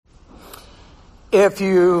If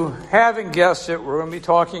you haven't guessed it, we're going to be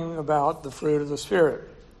talking about the fruit of the Spirit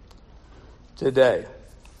today.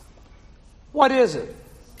 What is it?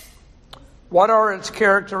 What are its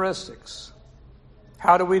characteristics?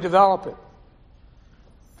 How do we develop it?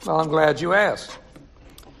 Well, I'm glad you asked.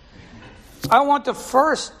 I want to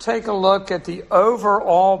first take a look at the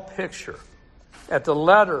overall picture, at the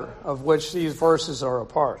letter of which these verses are a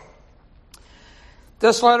part.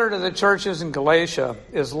 This letter to the churches in Galatia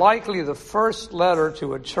is likely the first letter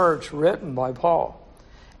to a church written by Paul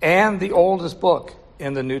and the oldest book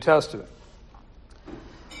in the New Testament.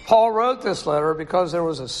 Paul wrote this letter because there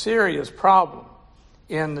was a serious problem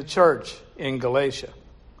in the church in Galatia.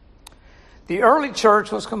 The early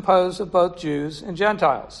church was composed of both Jews and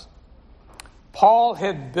Gentiles. Paul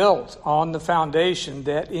had built on the foundation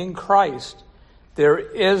that in Christ there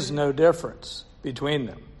is no difference between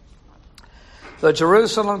them. The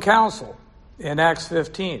Jerusalem Council in Acts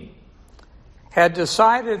 15 had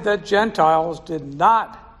decided that Gentiles did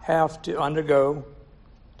not have to undergo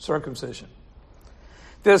circumcision.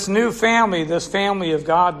 This new family, this family of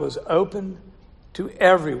God, was open to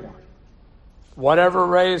everyone. Whatever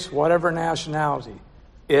race, whatever nationality,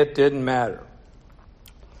 it didn't matter.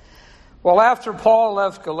 Well, after Paul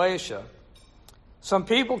left Galatia, some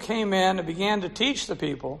people came in and began to teach the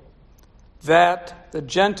people that the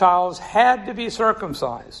Gentiles had to be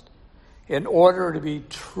circumcised in order to be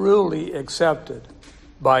truly accepted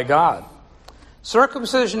by God.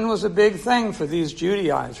 Circumcision was a big thing for these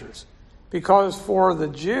Judaizers because for the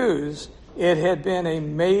Jews, it had been a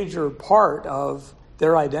major part of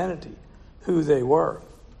their identity, who they were.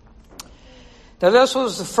 Now, this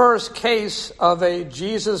was the first case of a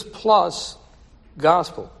Jesus plus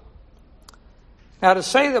gospel. Now, to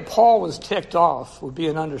say that Paul was ticked off would be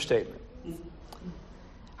an understatement.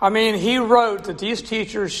 I mean, he wrote that these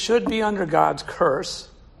teachers should be under God's curse,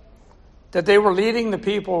 that they were leading the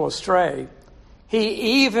people astray.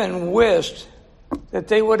 He even wished that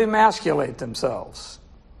they would emasculate themselves.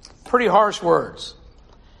 Pretty harsh words.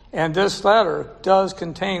 And this letter does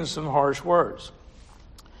contain some harsh words.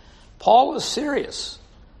 Paul was serious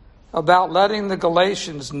about letting the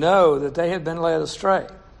Galatians know that they had been led astray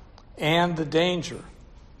and the danger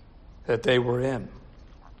that they were in.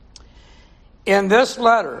 In this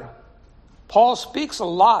letter, Paul speaks a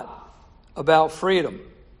lot about freedom,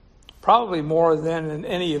 probably more than in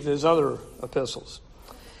any of his other epistles.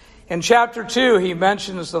 In chapter 2, he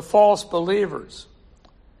mentions the false believers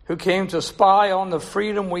who came to spy on the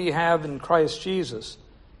freedom we have in Christ Jesus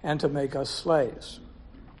and to make us slaves.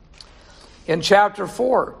 In chapter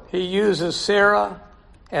 4, he uses Sarah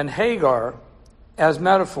and Hagar as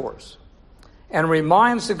metaphors and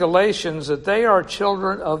reminds the Galatians that they are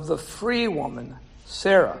children of the free woman,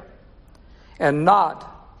 Sarah, and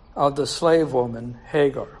not of the slave woman,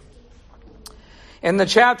 Hagar. In the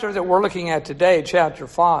chapter that we're looking at today, chapter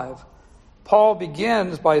 5, Paul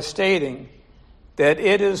begins by stating that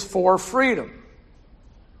it is for freedom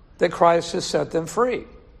that Christ has set them free.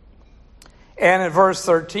 And in verse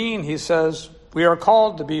 13, he says, we are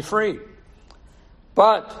called to be free,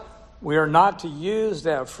 but we are not to use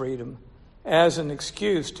that freedom as an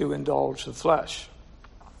excuse to indulge the flesh.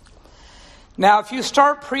 Now, if you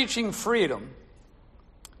start preaching freedom,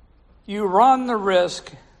 you run the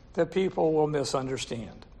risk that people will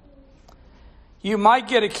misunderstand. You might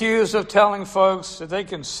get accused of telling folks that they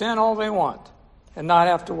can sin all they want and not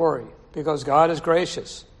have to worry because God is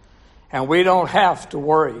gracious and we don't have to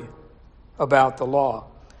worry about the law.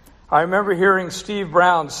 I remember hearing Steve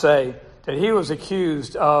Brown say that he was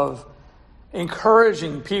accused of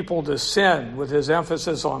encouraging people to sin with his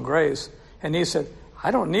emphasis on grace. And he said,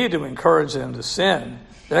 I don't need to encourage them to sin.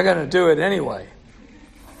 They're going to do it anyway.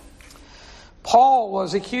 Paul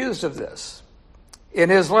was accused of this. In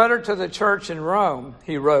his letter to the church in Rome,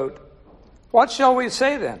 he wrote, what shall we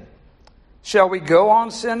say then? Shall we go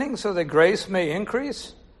on sinning so that grace may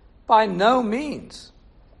increase? By no means.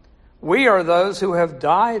 We are those who have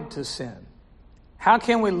died to sin. How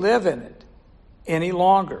can we live in it any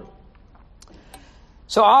longer?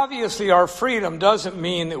 So obviously our freedom doesn't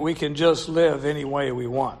mean that we can just live any way we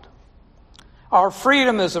want. Our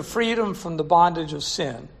freedom is a freedom from the bondage of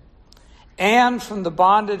sin and from the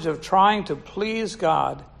bondage of trying to please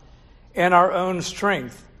God in our own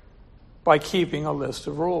strength by keeping a list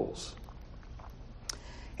of rules.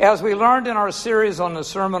 As we learned in our series on the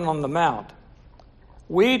Sermon on the Mount,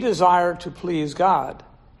 we desire to please God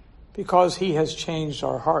because he has changed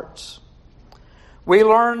our hearts. We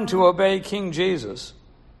learn to obey King Jesus,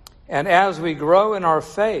 and as we grow in our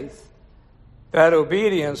faith, that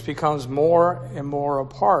obedience becomes more and more a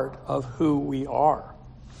part of who we are.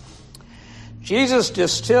 Jesus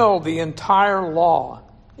distilled the entire law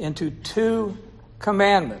into 2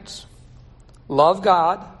 commandments. Love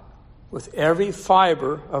God with every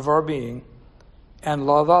fiber of our being and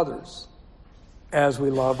love others as we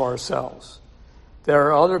love ourselves. There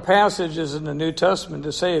are other passages in the New Testament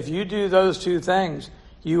that say if you do those 2 things,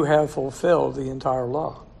 you have fulfilled the entire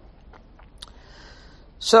law.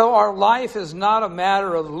 So our life is not a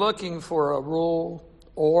matter of looking for a rule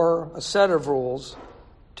or a set of rules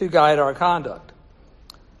to guide our conduct,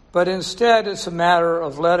 but instead it's a matter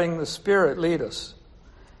of letting the Spirit lead us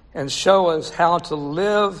and show us how to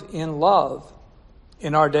live in love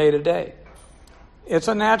in our day-to-day. It's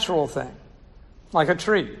a natural thing, like a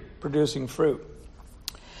tree producing fruit.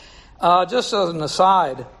 Just as an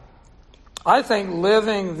aside, I think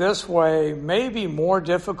living this way may be more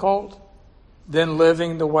difficult than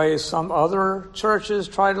living the way some other churches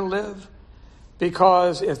try to live,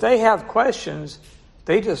 because if they have questions,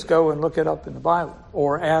 they just go and look it up in the Bible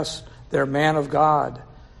or ask their man of God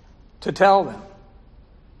to tell them.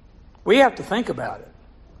 We have to think about it.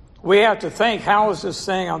 We have to think, how is this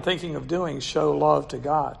thing I'm thinking of doing show love to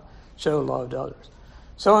God, show love to others?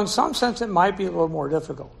 So in some sense, it might be a little more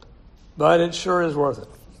difficult, but it sure is worth it.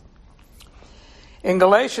 In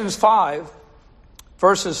Galatians 5,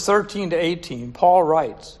 verses 13 to 18, Paul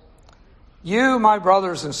writes, "You, my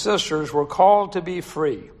brothers and sisters, were called to be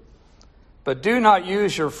free, but do not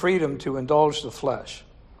use your freedom to indulge the flesh.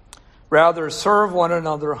 Rather, serve one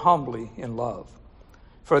another humbly in love.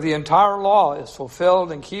 For the entire law is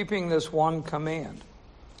fulfilled in keeping this one command: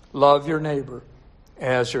 love your neighbor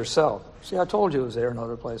as yourself." See, I told you it was there in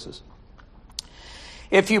other places.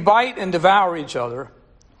 "If you bite and devour each other,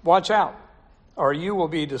 watch out, or you will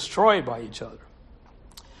be destroyed by each other.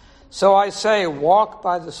 So I say, walk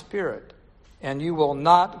by the Spirit, and you will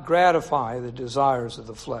not gratify the desires of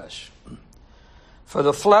the flesh. For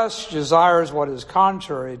the flesh desires what is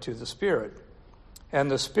contrary to the Spirit, and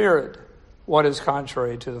the Spirit what is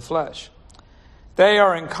contrary to the flesh. They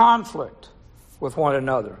are in conflict with one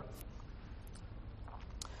another,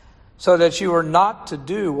 so that you are not to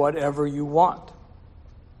do whatever you want.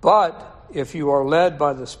 But if you are led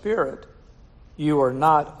by the Spirit, you are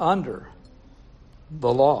not under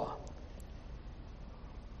the law."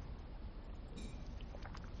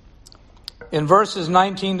 In verses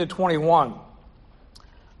 19 to 21,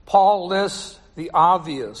 Paul lists the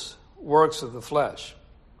obvious works of the flesh: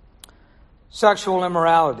 sexual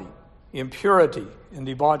immorality, impurity and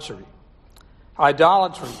debauchery,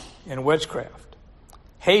 idolatry and witchcraft,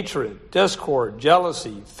 hatred, discord,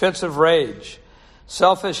 jealousy, fits of rage,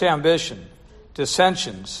 selfish ambition,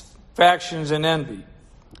 dissensions, factions and envy,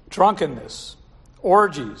 drunkenness,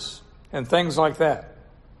 orgies, and things like that.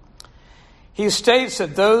 He states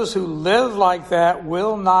that those who live like that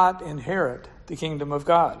will not inherit the kingdom of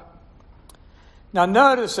God. Now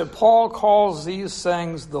notice that Paul calls these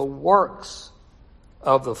things the works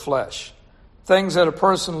of the flesh, things that a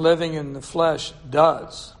person living in the flesh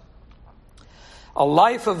does. A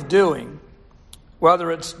life of doing,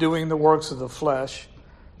 whether it's doing the works of the flesh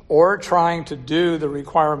or trying to do the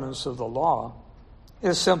requirements of the law,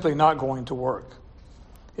 is simply not going to work.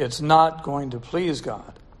 It's not going to please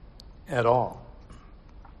God at all.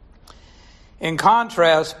 In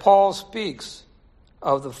contrast, Paul speaks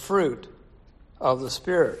of the fruit of the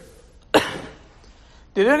Spirit.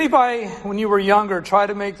 Did anybody, when you were younger, try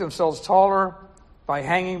to make themselves taller by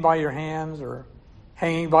hanging by your hands or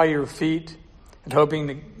hanging by your feet and hoping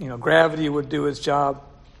that, gravity would do its job?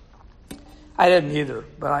 I didn't either,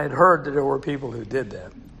 but I had heard that there were people who did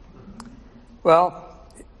that. Well,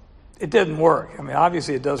 it didn't work.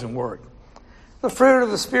 Obviously it doesn't work. The fruit of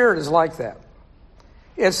the Spirit is like that.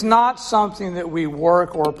 It's not something that we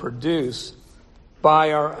work or produce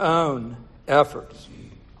by our own efforts.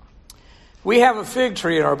 We have a fig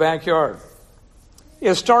tree in our backyard.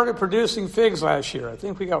 It started producing figs last year. I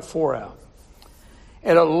think we got 4 out.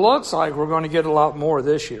 And it looks like we're going to get a lot more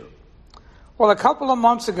this year. Well, a couple of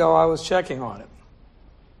months ago, I was checking on it.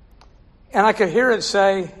 And I could hear it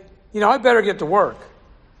say, I better get to work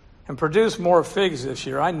and produce more figs this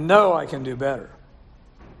year. I know I can do better.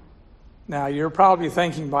 Now, you're probably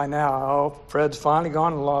thinking by now, oh, Fred's finally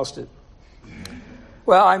gone and lost it.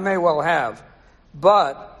 Well, I may well have,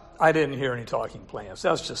 but I didn't hear any talking plants.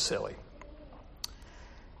 That's just silly.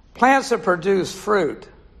 Plants that produce fruit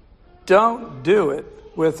don't do it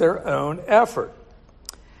with their own effort.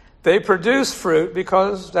 They produce fruit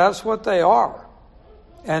because that's what they are,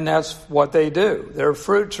 and that's what they do. They're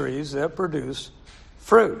fruit trees that produce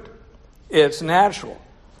fruit. It's natural.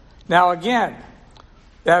 Now, again,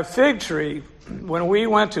 that fig tree, when we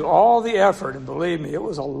went to all the effort, and believe me, it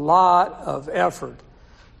was a lot of effort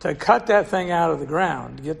to cut that thing out of the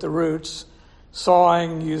ground, to get the roots,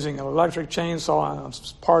 sawing, using an electric chainsaw on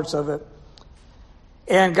parts of it,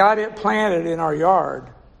 and got it planted in our yard,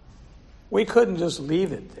 we couldn't just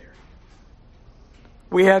leave it there.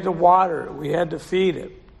 We had to water it. We had to feed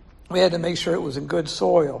it. We had to make sure it was in good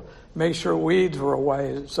soil, make sure weeds were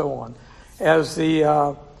away, and so on. As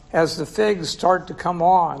the figs start to come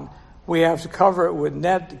on, we have to cover it with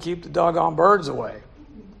net to keep the doggone birds away.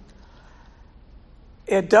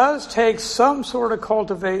 It does take some sort of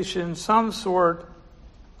cultivation, some sort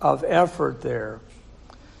of effort there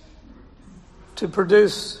to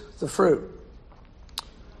produce the fruit.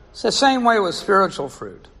 It's the same way with spiritual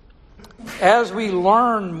fruit. As we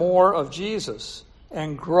learn more of Jesus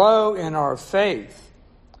and grow in our faith,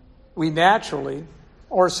 we naturally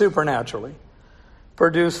or supernaturally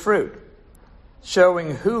produce fruit,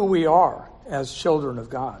 showing who we are as children of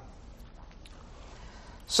God.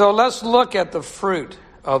 So let's look at the fruit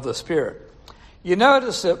of the Spirit. You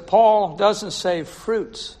notice that Paul doesn't say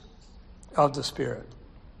fruits of the Spirit.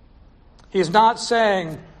 He's not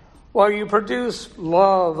saying, well, you produce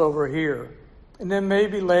love over here, and then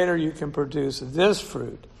maybe later you can produce this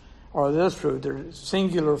fruit or this fruit. There are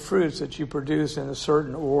singular fruits that you produce in a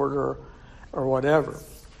certain order or whatever.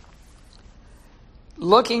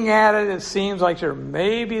 Looking at it, it seems like there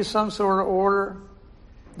may be some sort of order,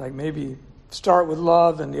 like maybe start with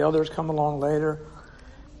love and the others come along later.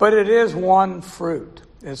 But it is one fruit.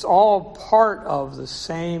 It's all part of the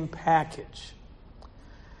same package.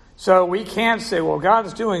 So we can't say, well,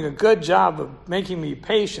 God's doing a good job of making me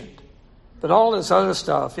patient, but all this other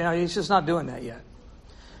stuff, he's just not doing that yet.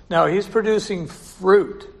 No, he's producing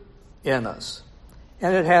fruit in us,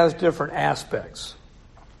 and it has different aspects.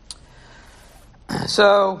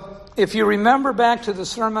 So if you remember back to the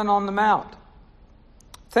Sermon on the Mount,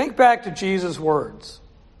 think back to Jesus' words,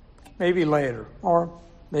 maybe later or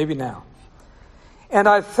maybe now. And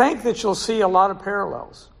I think that you'll see a lot of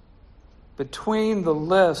parallels between the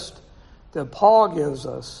list that Paul gives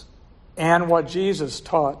us and what Jesus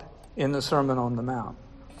taught in the Sermon on the Mount.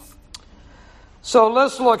 So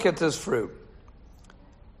let's look at this fruit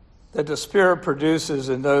that the Spirit produces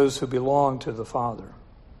in those who belong to the Father.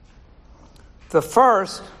 The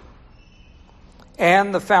first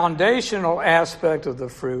and the foundational aspect of the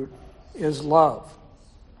fruit is love.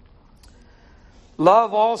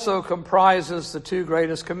 Love also comprises the two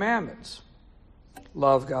greatest commandments.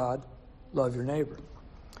 Love God, love your neighbor.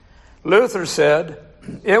 Luther said,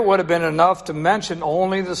 it would have been enough to mention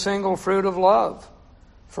only the single fruit of love,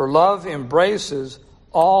 for love embraces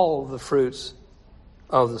all the fruits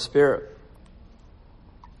of the Spirit.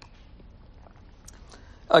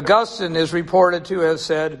 Augustine is reported to have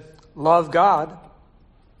said, love God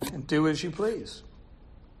and do as you please.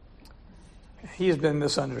 He's been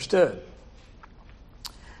misunderstood.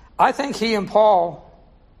 I think he and Paul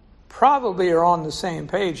probably are on the same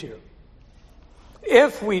page here.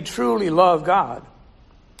 If we truly love God,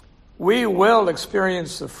 we will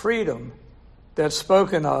experience the freedom that's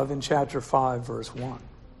spoken of in chapter 5, verse 1.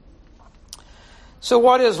 So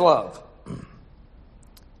what is love?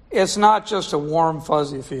 It's not just a warm,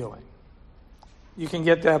 fuzzy feeling. You can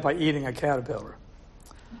get that by eating a caterpillar.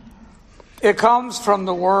 It comes from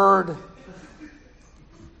the word...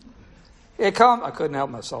 I couldn't help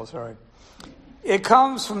myself, sorry. It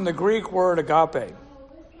comes from the Greek word agape.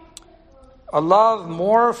 A love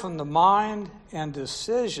more from the mind and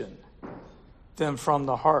decision than from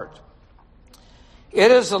the heart. It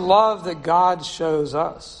is a love that God shows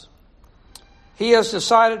us. He has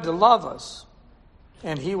decided to love us,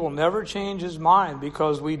 and he will never change his mind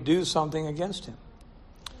because we do something against him.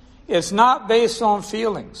 It's not based on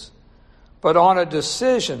feelings, but on a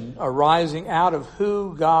decision arising out of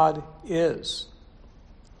who God is.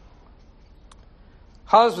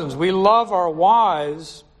 Husbands, we love our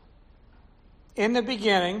wives in the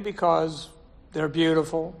beginning because they're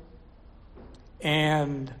beautiful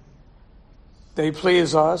and they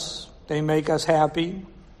please us, they make us happy,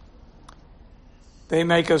 they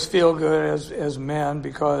make us feel good as men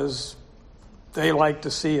because they like to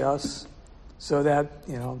see us, so that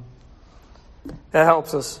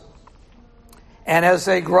helps us. And as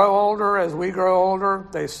they grow older, as we grow older,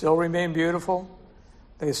 they still remain beautiful.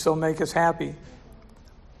 They still make us happy.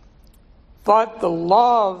 But the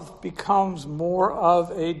love becomes more of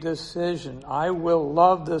a decision. I will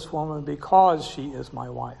love this woman because she is my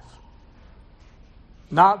wife.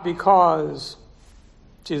 Not because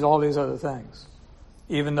she's all these other things,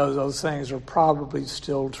 even though those things are probably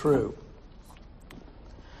still true.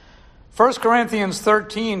 1 Corinthians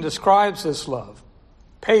 13 describes this love.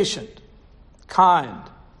 Patient, kind,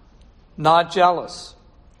 not jealous,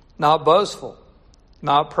 not boastful,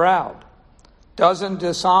 not proud, doesn't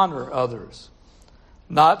dishonor others,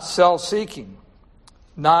 not self-seeking,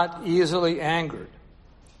 not easily angered,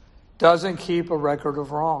 doesn't keep a record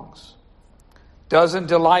of wrongs, doesn't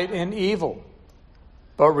delight in evil,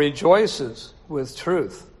 but rejoices with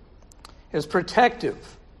truth, is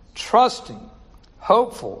protective, trusting,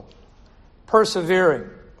 hopeful, persevering.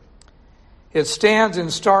 It stands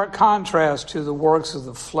in stark contrast to the works of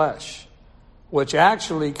the flesh, which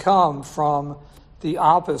actually come from the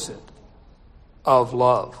opposite of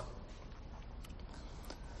love.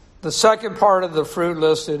 The second part of the fruit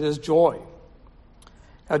listed is joy.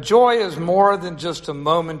 Now, joy is more than just a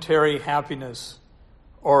momentary happiness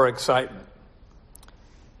or excitement.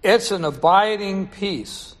 It's an abiding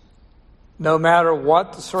peace, no matter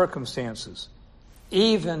what the circumstances,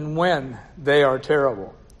 even when they are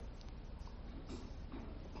terrible.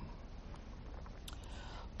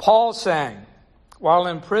 Paul sang while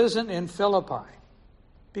in prison in Philippi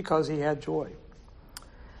because he had joy.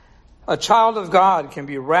 A child of God can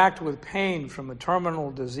be racked with pain from a terminal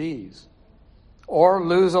disease or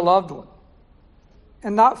lose a loved one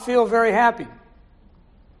and not feel very happy,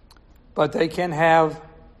 but they can have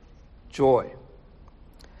joy.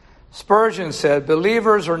 Spurgeon said,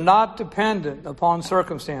 "Believers are not dependent upon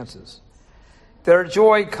circumstances. Their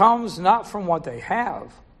joy comes not from what they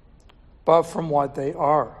have, but from what they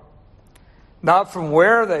are. Not from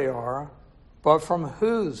where they are, but from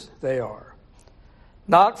whose they are.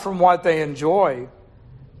 Not from what they enjoy,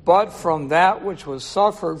 but from that which was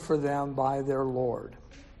suffered for them by their Lord."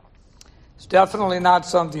 It's definitely not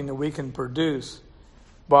something that we can produce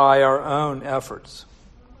by our own efforts.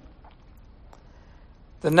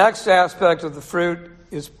 The next aspect of the fruit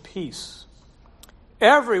is peace.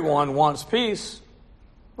 Everyone wants peace.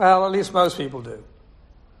 Well, at least most people do.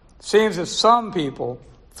 It seems that some people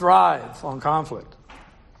thrive on conflict.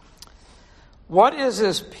 What is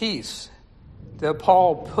this peace that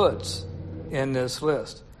Paul puts in this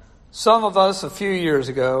list? Some of us a few years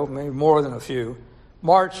ago, maybe more than a few,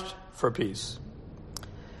 marched for peace.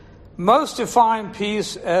 Most define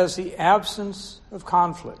peace as the absence of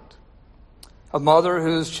conflict. A mother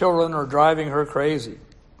whose children are driving her crazy.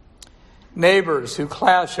 Neighbors who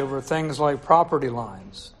clash over things like property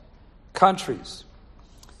lines, countries.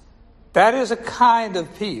 That is a kind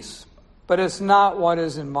of peace, but it's not what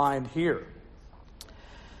is in mind here.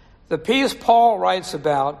 The peace Paul writes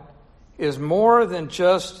about is more than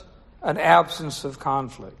just an absence of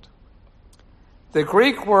conflict. The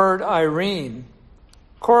Greek word eirene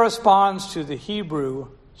corresponds to the Hebrew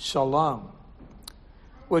shalom,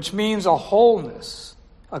 which means a wholeness,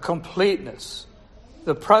 a completeness,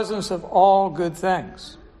 the presence of all good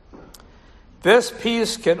things. This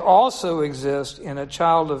peace can also exist in a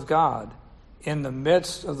child of God in the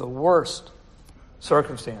midst of the worst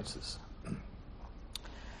circumstances.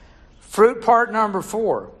 Fruit part number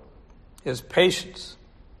 4 is patience.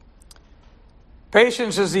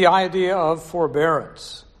 Patience is the idea of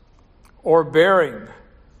forbearance or bearing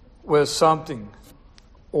with something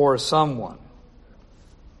or someone.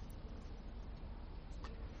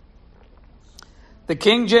 The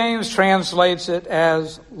King James translates it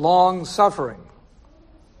as long-suffering.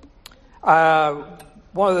 One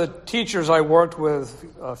of the teachers I worked with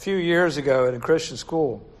a few years ago at a Christian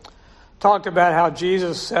school talked about how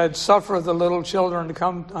Jesus said, "Suffer the little children to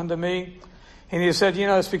come unto me." And he said,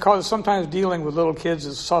 it's because sometimes dealing with little kids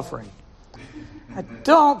is suffering. I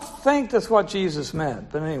don't think that's what Jesus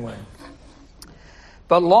meant, but anyway.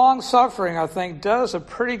 But long-suffering, I think, does a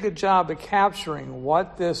pretty good job of capturing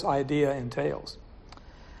what this idea entails.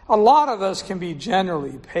 A lot of us can be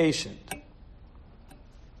generally patient.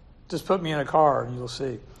 Just put me in a car and you'll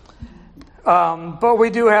see. But we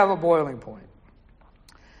do have a boiling point.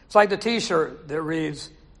 It's like the t-shirt that reads,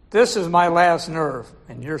 "This is my last nerve,"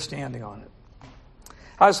 and you're standing on it.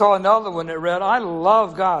 I saw another one that read, "I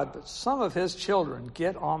love God, but some of his children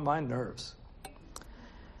get on my nerves."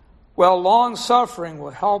 Well, long-suffering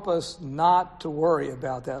will help us not to worry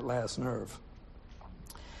about that last nerve.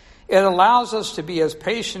 It allows us to be as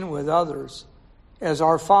patient with others as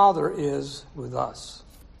our Father is with us.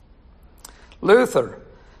 Luther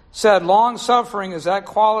said, "Long-suffering is that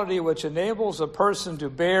quality which enables a person to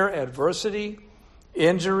bear adversity,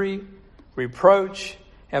 injury, reproach,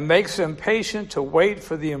 and makes him patient to wait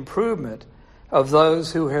for the improvement of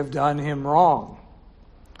those who have done him wrong.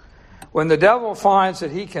 When the devil finds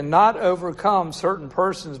that he cannot overcome certain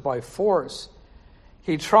persons by force,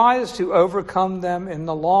 he tries to overcome them in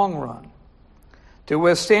the long run. To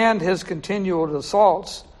withstand his continual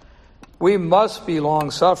assaults, we must be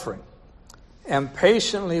long-suffering and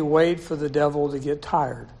patiently wait for the devil to get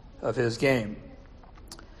tired of his game."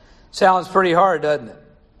 Sounds pretty hard, doesn't it?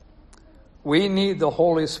 We need the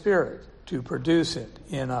Holy Spirit to produce it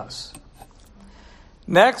in us.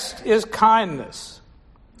 Next is kindness.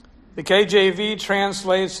 The KJV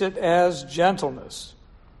translates it as gentleness.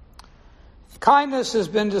 Kindness has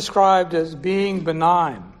been described as being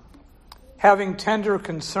benign, having tender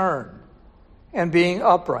concern, and being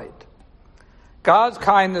upright. God's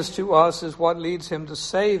kindness to us is what leads him to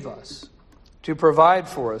save us, to provide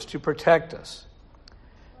for us, to protect us.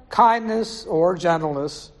 Kindness or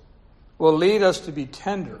gentleness will lead us to be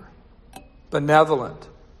tender, benevolent,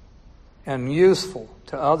 and useful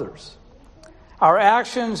to others. Our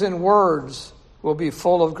actions and words will be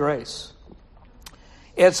full of grace.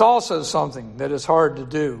 It's also something that is hard to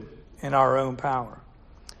do in our own power.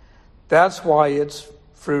 That's why it's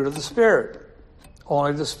fruit of the Spirit.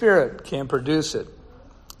 Only the Spirit can produce it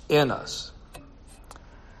in us.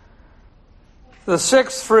 The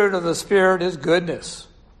sixth fruit of the Spirit is goodness.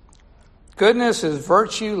 Goodness is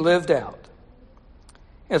virtue lived out.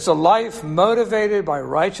 It's a life motivated by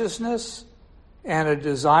righteousness and a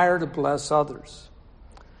desire to bless others.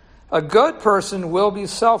 A good person will be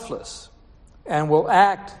selfless and will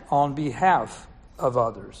act on behalf of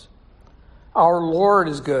others. Our Lord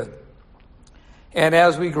is good. And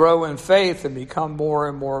as we grow in faith and become more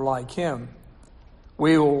and more like him,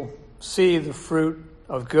 we will see the fruit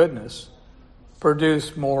of goodness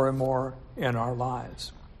produced more and more in our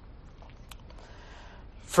lives.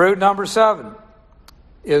 Fruit number 7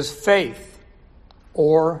 is faith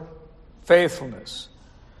or faithfulness.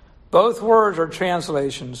 Both words are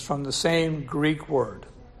translations from the same Greek word.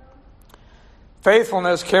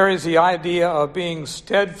 Faithfulness carries the idea of being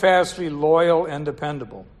steadfastly loyal and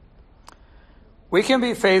dependable. We can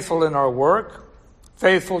be faithful in our work,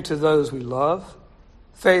 faithful to those we love,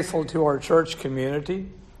 faithful to our church community,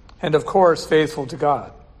 and of course, faithful to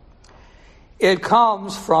God. It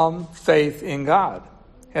comes from faith in God.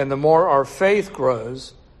 And the more our faith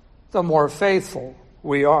grows, the more faithful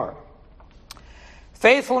we are.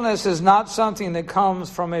 Faithfulness is not something that comes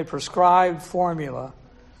from a prescribed formula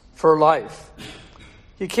for life.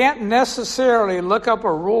 You can't necessarily look up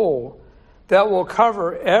a rule that will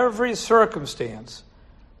cover every circumstance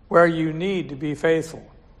where you need to be faithful.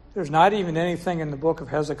 There's not even anything in the book of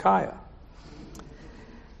Hezekiah.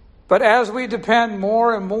 But as we depend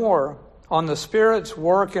more and more on the Spirit's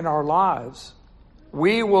work in our lives,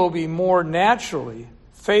 we will be more naturally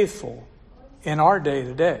faithful in our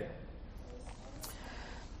day-to-day.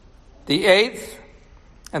 The eighth,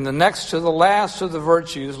 and the next to the last of the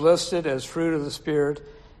virtues listed as fruit of the Spirit,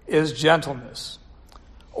 is gentleness,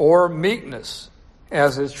 or meekness,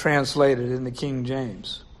 as is translated in the King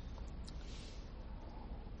James.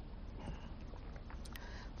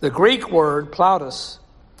 The Greek word plautus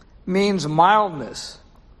means mildness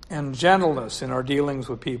and gentleness in our dealings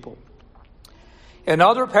with people. In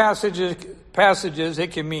other passages,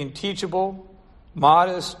 it can mean teachable,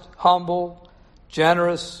 modest, humble,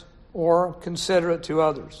 generous, or considerate to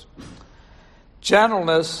others.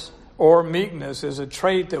 Gentleness or meekness is a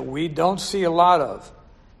trait that we don't see a lot of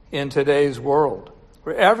in today's world,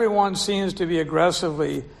 where everyone seems to be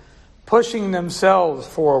aggressively pushing themselves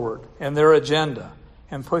forward and their agenda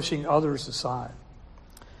and pushing others aside.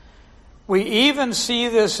 We even see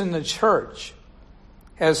this in the church,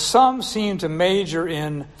 as some seem to major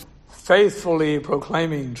in faithfully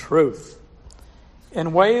proclaiming truth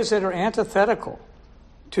in ways that are antithetical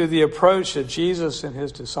to the approach that Jesus and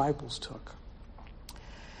his disciples took.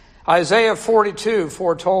 Isaiah 42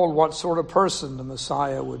 foretold what sort of person the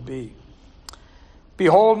Messiah would be.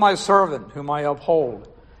 Behold my servant, whom I uphold,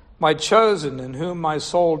 my chosen, in whom my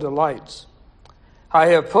soul delights. I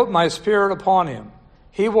have put my spirit upon him.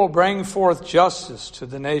 He will bring forth justice to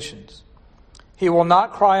the nations. He will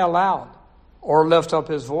not cry aloud or lift up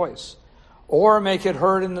his voice or make it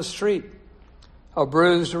heard in the street. A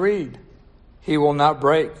bruised reed he will not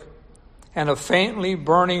break, and a faintly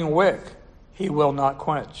burning wick he will not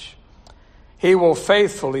quench. He will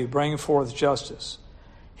faithfully bring forth justice.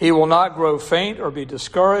 He will not grow faint or be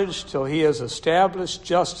discouraged till he has established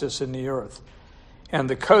justice in the earth, and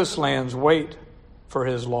the coastlands wait for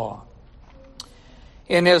his law.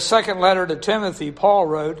 In his second letter to Timothy, Paul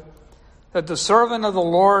wrote that the servant of the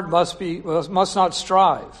Lord must not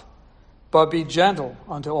strive, but be gentle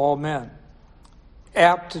unto all men,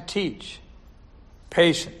 apt to teach,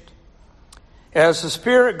 patient. As the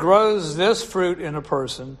Spirit grows this fruit in a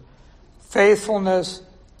person, faithfulness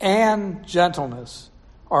and gentleness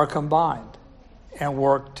are combined and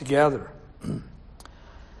work together.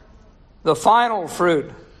 The final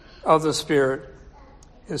fruit of the Spirit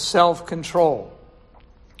is self-control.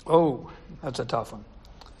 Oh, that's a tough one.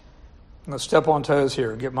 I'm going to step on toes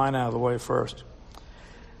here and get mine out of the way first.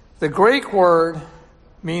 The Greek word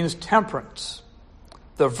means temperance,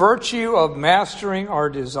 the virtue of mastering our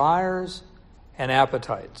desires and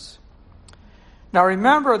appetites. Now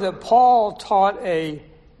remember that Paul taught a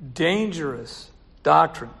dangerous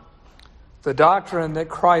doctrine, the doctrine that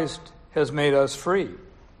Christ has made us free.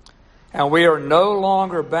 And we are no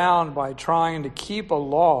longer bound by trying to keep a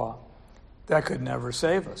law that could never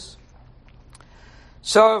save us.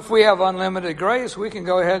 So if we have unlimited grace, we can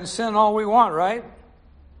go ahead and sin all we want, right?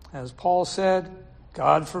 As Paul said,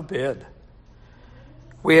 God forbid.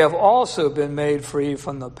 We have also been made free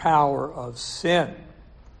from the power of sin.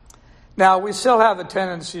 Now, we still have a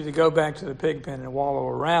tendency to go back to the pig pen and wallow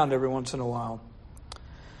around every once in a while.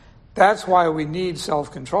 That's why we need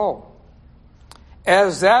self-control.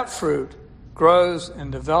 As that fruit grows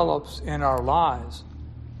and develops in our lives,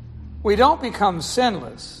 we don't become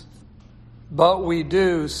sinless, but we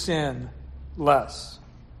do sin less.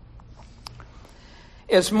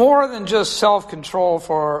 It's more than just self-control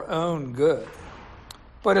for our own good,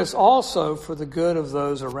 but it's also for the good of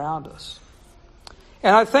those around us.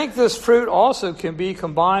 And I think this fruit also can be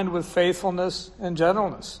combined with faithfulness and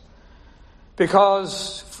gentleness.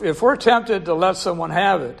 Because if we're tempted to let someone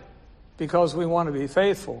have it because we want to be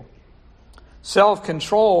faithful,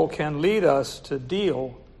 self-control can lead us to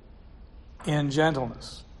deal in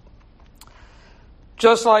gentleness.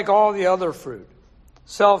 Just like all the other fruit,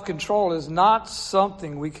 self-control is not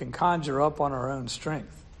something we can conjure up on our own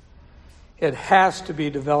strength. It has to be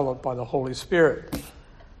developed by the Holy Spirit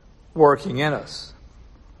working in us.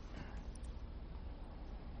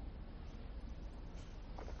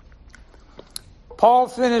 Paul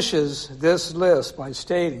finishes this list by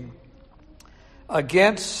stating,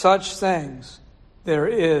 against such things there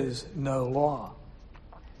is no law.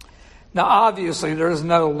 Now, obviously, there is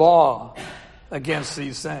no law against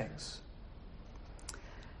these things.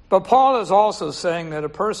 But Paul is also saying that a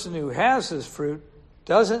person who has this fruit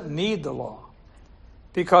doesn't need the law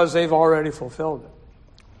because they've already fulfilled it.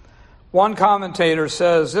 One commentator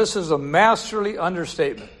says this is a masterly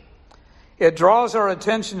understatement. It draws our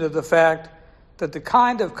attention to the fact that the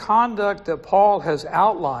kind of conduct that Paul has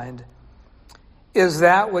outlined is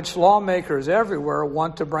that which lawmakers everywhere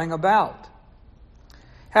want to bring about.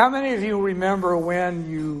 How many of you remember when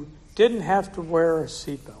you didn't have to wear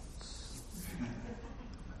seatbelts?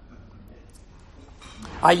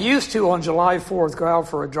 I used to, on July 4th, go out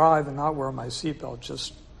for a drive and not wear my seatbelt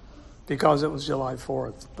just because it was July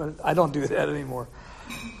 4th. But I don't do that anymore.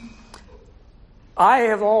 I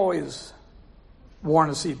have always worn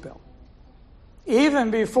a seatbelt.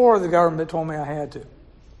 Even before the government told me I had to,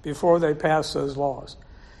 before they passed those laws.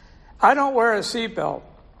 I don't wear a seatbelt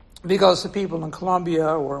because the people in Columbia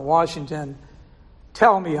or in Washington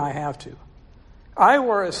tell me I have to. I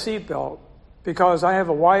wear a seatbelt because I have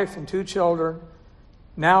a wife and 2 children,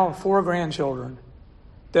 now 4 grandchildren,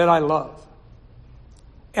 that I love.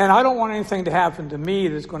 And I don't want anything to happen to me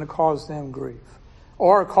that's going to cause them grief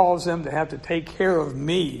or cause them to have to take care of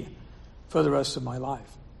me for the rest of my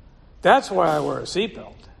life. That's why I wear a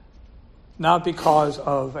seatbelt, not because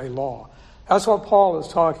of a law. That's what Paul is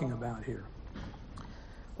talking about here.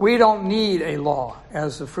 We don't need a law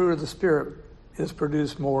as the fruit of the Spirit is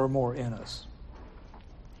produced more and more in us.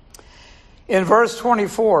 In verse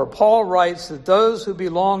 24, Paul writes that those who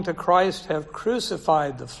belong to Christ have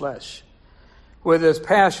crucified the flesh with its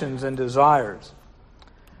passions and desires.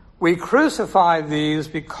 We crucify these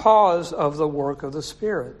because of the work of the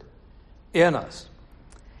Spirit in us.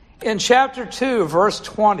 In chapter 2, verse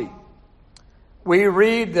 20, we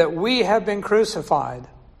read that we have been crucified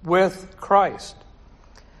with Christ.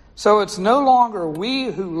 So it's no longer we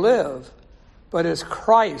who live, but it's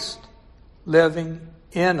Christ living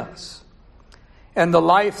in us. And the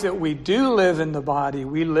life that we do live in the body,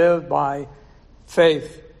 we live by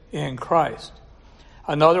faith in Christ.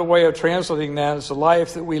 Another way of translating that is the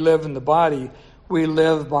life that we live in the body, we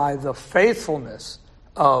live by the faithfulness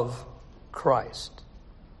of Christ.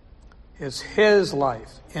 It's His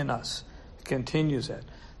life in us that continues it.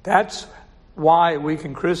 That's why we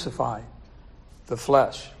can crucify the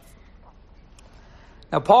flesh.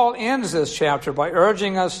 Now, Paul ends this chapter by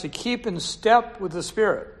urging us to keep in step with the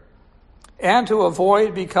Spirit and to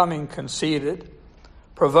avoid becoming conceited,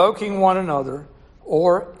 provoking one another,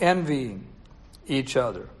 or envying each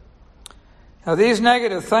other. Now, these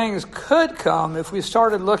negative things could come if we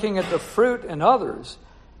started looking at the fruit in others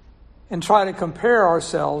and try to compare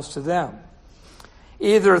ourselves to them,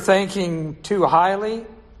 either thinking too highly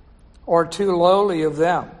or too lowly of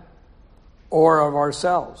them or of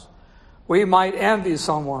ourselves. We might envy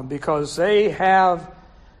someone because the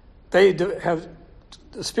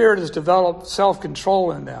Spirit has developed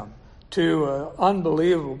self-control in them to an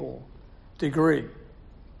unbelievable degree.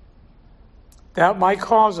 That might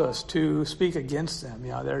cause us to speak against them.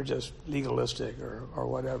 They're just legalistic or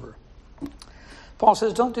whatever. Paul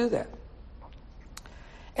says, don't do that.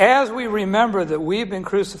 As we remember that we've been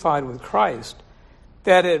crucified with Christ,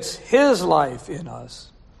 that it's His life in us,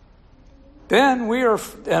 then we are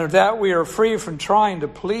free from trying to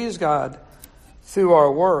please God through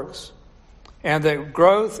our works, and that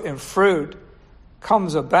growth and fruit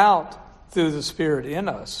comes about through the Spirit in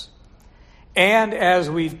us. And as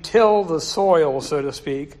we till the soil, so to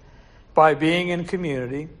speak, by being in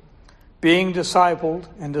community, being discipled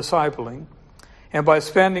and discipling, and by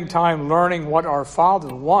spending time learning what our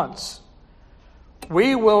Father wants,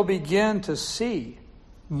 we will begin to see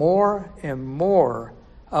more and more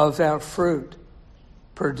of that fruit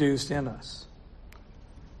produced in us.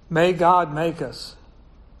 May God make us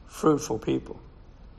fruitful people.